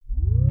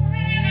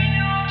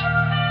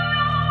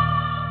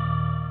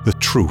the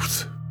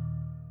truth.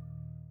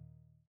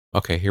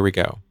 Okay, here we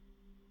go.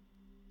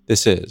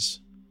 This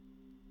is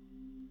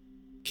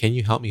Can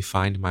You Help Me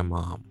Find My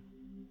Mom?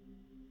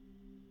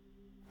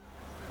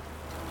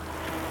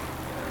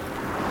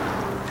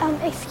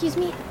 Excuse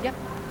me? Yep.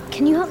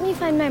 Can you help me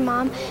find my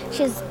mom?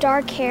 She has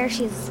dark hair.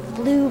 She has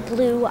blue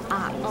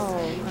eyes. Oh,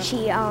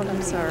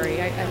 I'm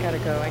sorry. I gotta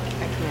go. I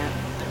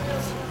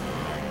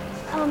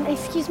can't.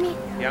 Excuse me?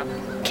 Yeah?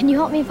 Can you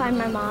help me find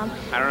my mom?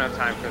 I don't have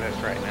time for this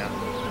right now.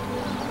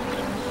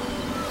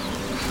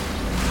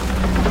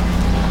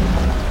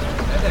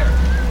 Hey there.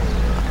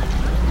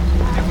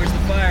 Hey, where's the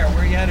fire?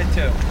 Where are you headed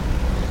to?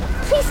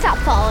 Please stop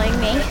following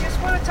me. I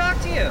just want to talk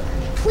to you.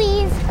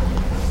 Please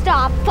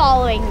stop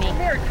following me. Come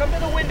here, come to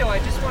the window. I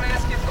just want to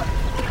ask you a question.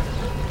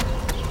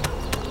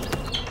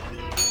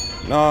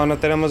 No, no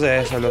tenemos de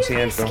eso, lo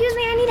siento. Excuse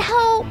me, I need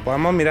help.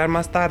 Podemos mirar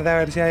más tarde a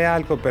ver si hay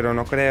algo, pero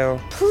no creo.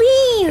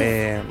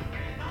 Please.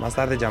 Más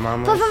tarde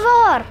llamamos. Por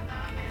favor.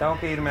 Tengo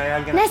que irme, hay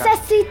alguien acá.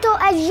 Necesito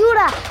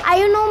ayuda.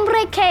 Hay un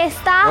hombre que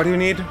está... What do you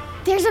need?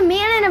 There's a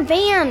man in a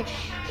van.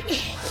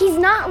 He's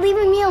not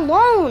leaving me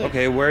alone.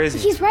 Okay, where is he?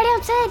 He's right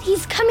outside.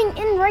 He's coming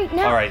in right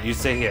now. All right, you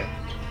stay here.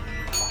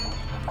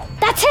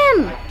 That's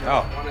him.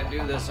 Oh, I want to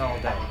do this all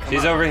day.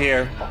 she's over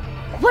here.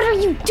 What are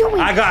you doing?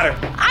 I got her.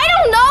 I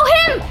don't know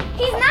him.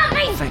 He's not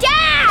my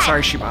dad.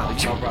 Sorry she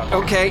bothered you. No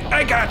problem. Okay,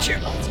 I got you.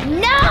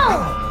 No.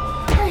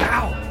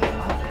 Ow.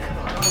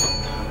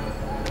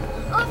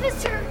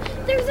 Officer,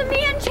 there's a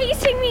man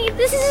chasing me.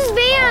 This is his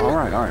van. All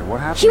right. What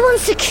happened? He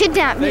wants to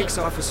kidnap me. Thanks,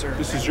 officer.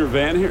 This is your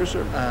van here,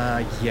 sir?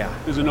 Yeah.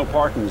 There's a no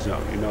parking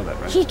zone. You know that,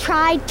 right? He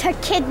tried to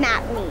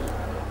kidnap me.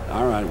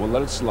 All right, well,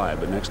 let it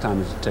slide, but next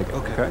time is a ticket,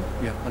 okay?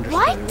 Yeah, understood.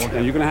 What?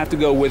 And you're going to have to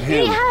go with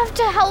him. You have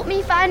to help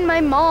me find my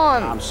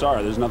mom. I'm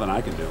sorry, there's nothing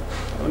I can do.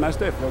 Have a nice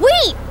day, folks.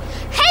 Wait!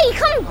 Hey,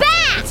 come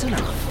back! That's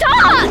enough.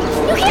 Stop!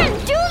 You can't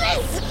do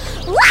this!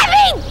 Let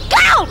me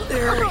go!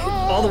 There,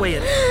 all the way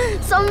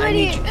in.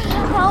 Somebody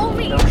help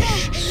me.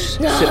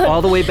 Sit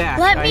all the way back.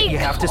 Let me You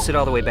have to sit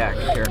all the way back.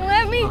 Here.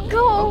 Let me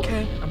go.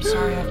 Okay, I'm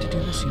sorry I have to do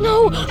this.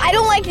 No, I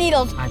don't like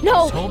needles.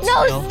 No, Just hold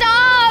no, still.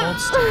 stop! Hold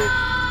still.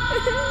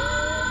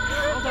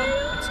 Hold on.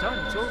 It's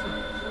done. It's over.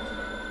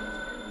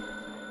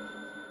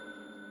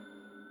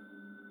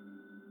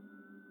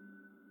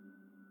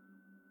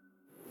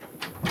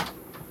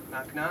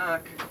 Knock,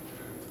 knock.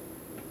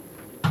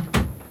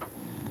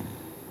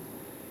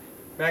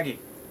 Maggie.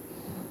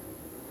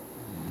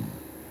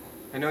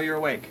 I know you're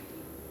awake.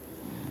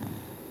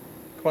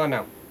 Come on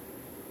now.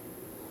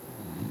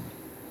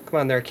 Come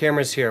on, there are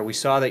cameras here. We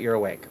saw that you're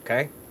awake,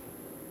 okay?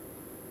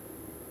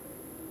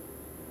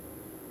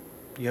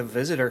 You have a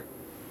visitor.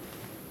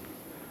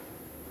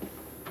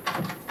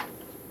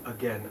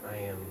 Again, I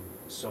am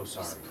so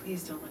sorry.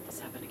 Please don't let this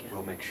happen again.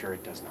 We'll make sure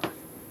it does not.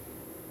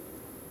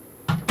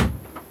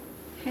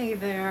 Hey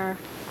there.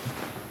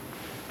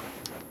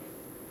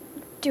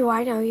 Do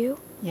I know you?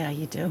 Yeah,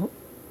 you do.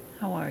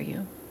 How are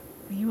you?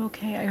 Are you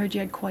okay? I heard you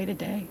had quite a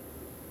day.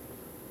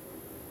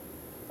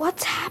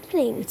 What's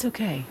happening? It's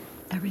okay.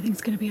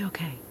 Everything's gonna be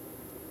okay.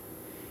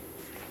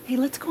 Hey,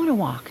 let's go on a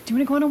walk. Do you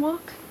wanna go on a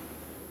walk?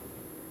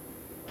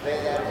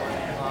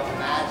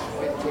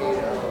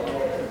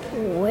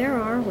 Where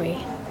are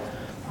we?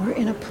 We're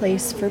in a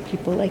place for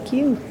people like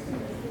you.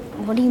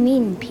 What do you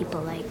mean,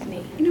 people like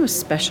me? You know,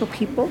 special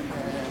people.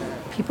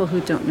 People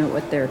who don't know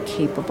what they're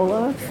capable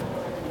of.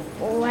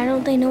 Why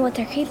don't they know what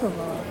they're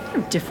capable of?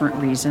 For different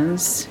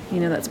reasons. You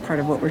know, that's part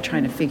of what we're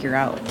trying to figure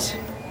out.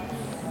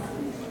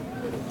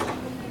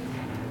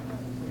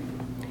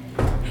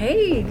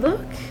 Hey,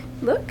 look.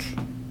 Look.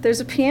 There's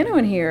a piano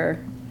in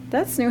here.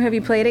 That's new. Have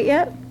you played it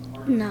yet?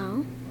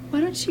 No. Why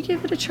don't you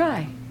give it a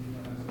try?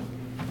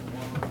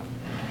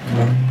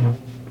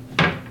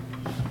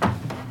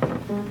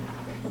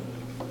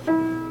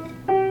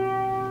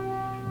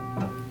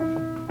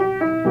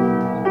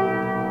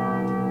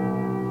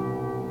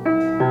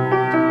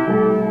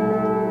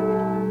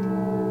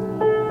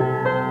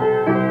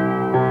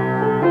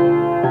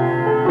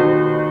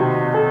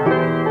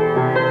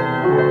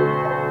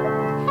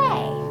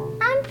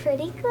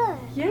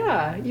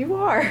 Yeah, you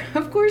are.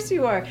 Of course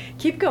you are.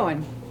 Keep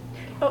going.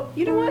 Oh,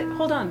 you know what?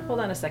 Hold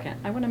on a second.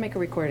 I want to make a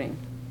recording.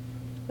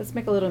 Let's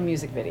make a little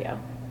music video.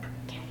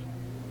 Okay.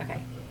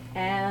 Okay.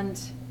 And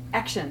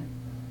action.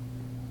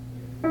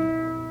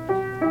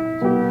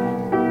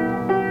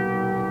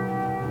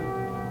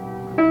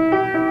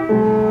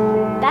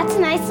 That's a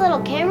nice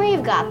little camera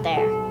you've got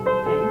there.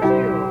 Thank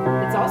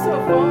you. It's also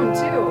a phone,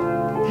 too.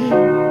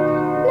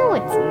 No,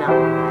 it's not.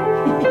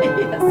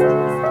 Yes, it is.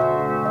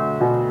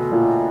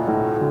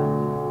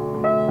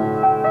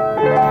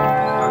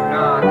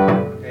 Knock,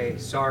 knock. Hey,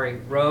 sorry.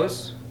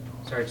 Rose?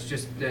 Sorry,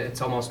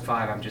 it's almost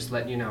 5. I'm just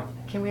letting you know.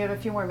 Can we have a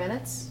few more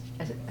minutes?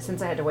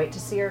 Since I had to wait to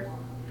see her?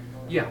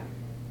 Yeah,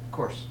 of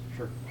course.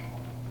 Sure.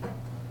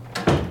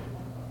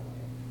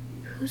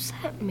 Who's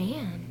that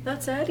man?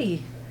 That's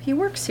Eddie. He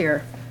works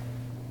here.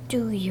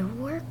 Do you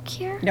work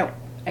here? No,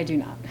 I do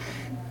not.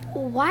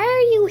 Why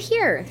are you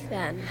here,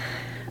 then?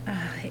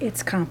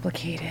 It's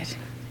complicated.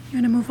 You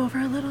want to move over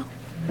a little?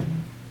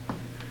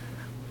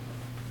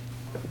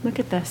 Look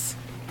at this.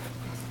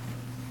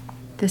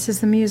 This is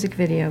the music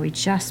video we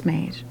just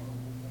made.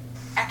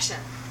 Action.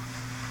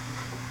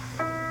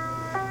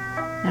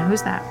 Now,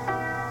 who's that?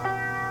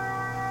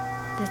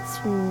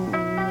 That's me.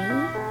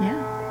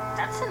 Yeah.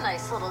 That's a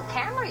nice little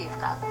camera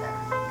you've got there.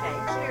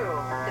 Thank you.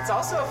 It's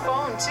also a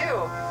phone,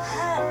 too.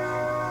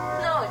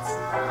 No, it's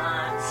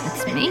not.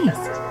 It's me.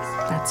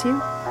 That's you?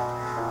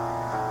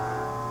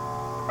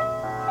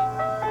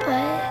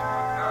 But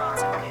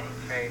It's okay.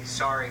 Hey,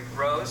 sorry,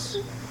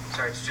 Rose.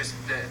 Sorry, it's just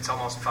it's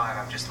almost 5.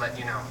 I'm just letting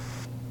you know.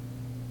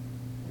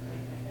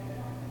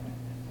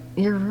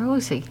 You're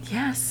Rosie.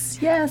 Yes.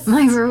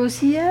 My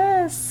Rosie.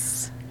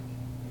 Yes.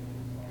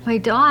 My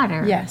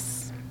daughter.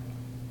 Yes.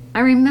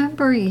 I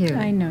remember you.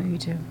 I know you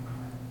do.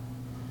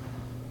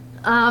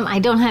 I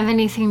don't have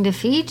anything to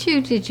feed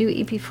you. Did you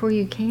eat before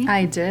you came?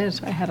 I did.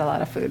 I had a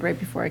lot of food right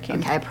before I came.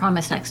 Okay, I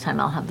promise next time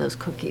I'll have those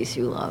cookies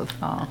you love.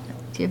 Oh.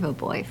 Do you have a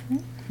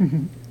boyfriend?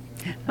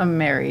 I'm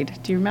married.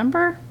 Do you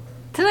remember?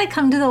 Did I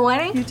come to the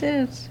wedding? You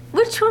did.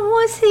 Which one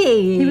was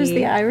he? He was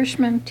the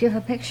Irishman. Do you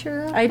have a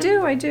picture of I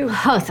do.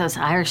 Oh, those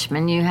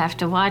Irishmen, you have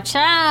to watch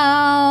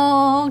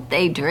out.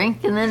 They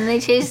drink and then they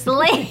chase the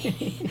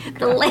ladies.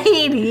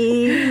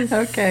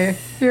 Okay.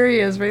 Here he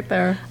is right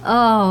there.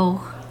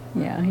 Oh.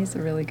 Yeah, he's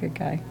a really good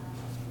guy.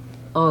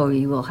 Oh,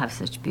 you will have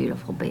such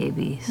beautiful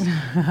babies.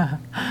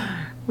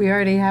 We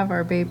already have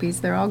our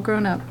babies. They're all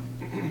grown up.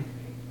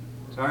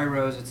 Sorry,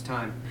 Rose, it's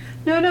time.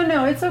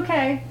 No. It's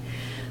okay.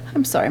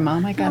 I'm sorry,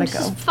 Mom. I gotta go.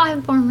 Just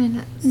 5 more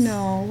minutes.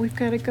 No, we've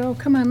gotta go.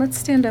 Come on, let's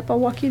stand up. I'll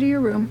walk you to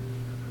your room.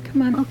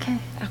 Come on. Okay.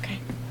 Okay.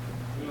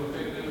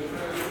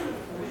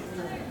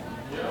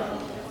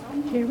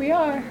 Here we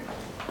are.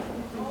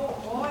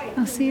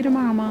 I'll see you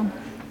tomorrow, Mom.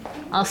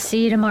 I'll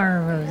see you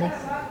tomorrow, Rosie.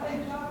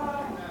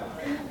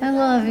 I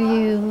love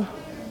you.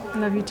 I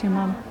love you too,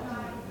 Mom.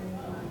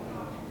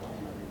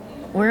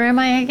 Where am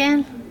I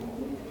again?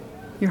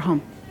 You're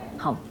home.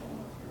 Home.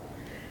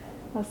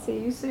 I'll see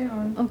you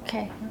soon.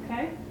 Okay.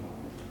 Okay?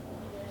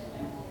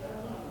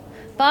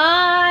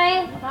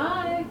 Bye.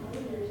 Bye.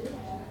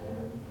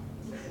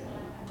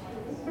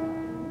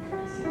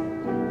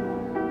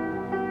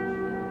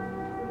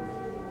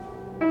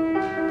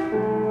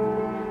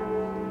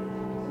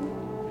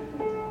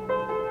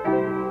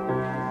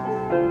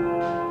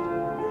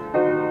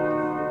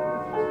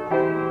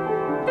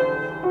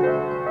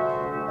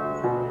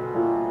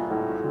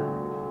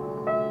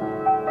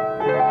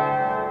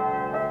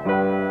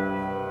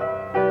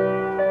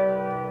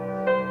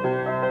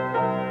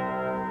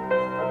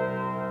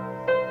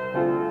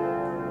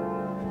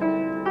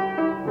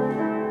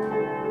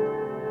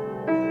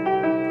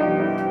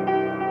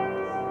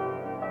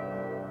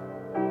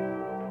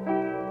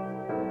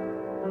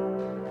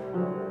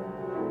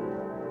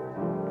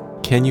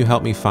 Can You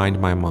Help Me Find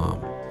My Mom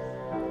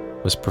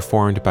was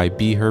performed by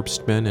B.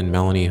 Herbstman and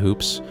Melanie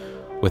Hoops,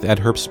 with Ed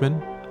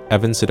Herbstman,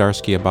 Evan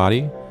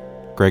Zdarsky-Abadi,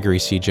 Gregory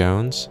C.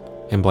 Jones,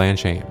 and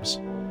Blanche Ames.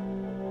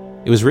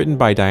 It was written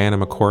by Diana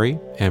McCory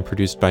and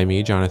produced by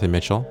me, Jonathan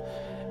Mitchell.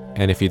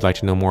 And if you'd like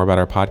to know more about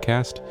our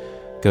podcast,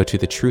 go to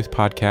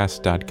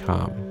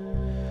thetruthpodcast.com.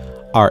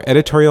 Our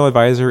editorial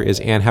advisor is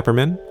Ann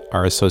Hepperman.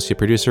 Our associate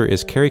producer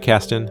is Carrie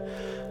Caston.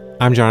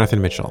 I'm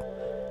Jonathan Mitchell,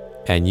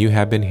 and you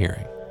have been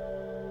hearing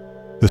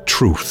The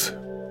Truth.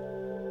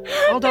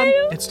 All done.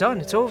 It's done.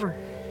 It's over.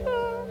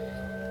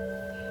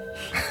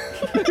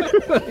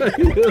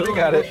 You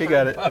got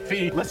it.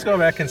 Puppy. Let's go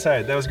back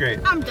inside. That was great.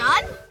 I'm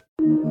done.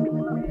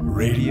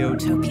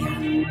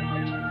 Radiotopia.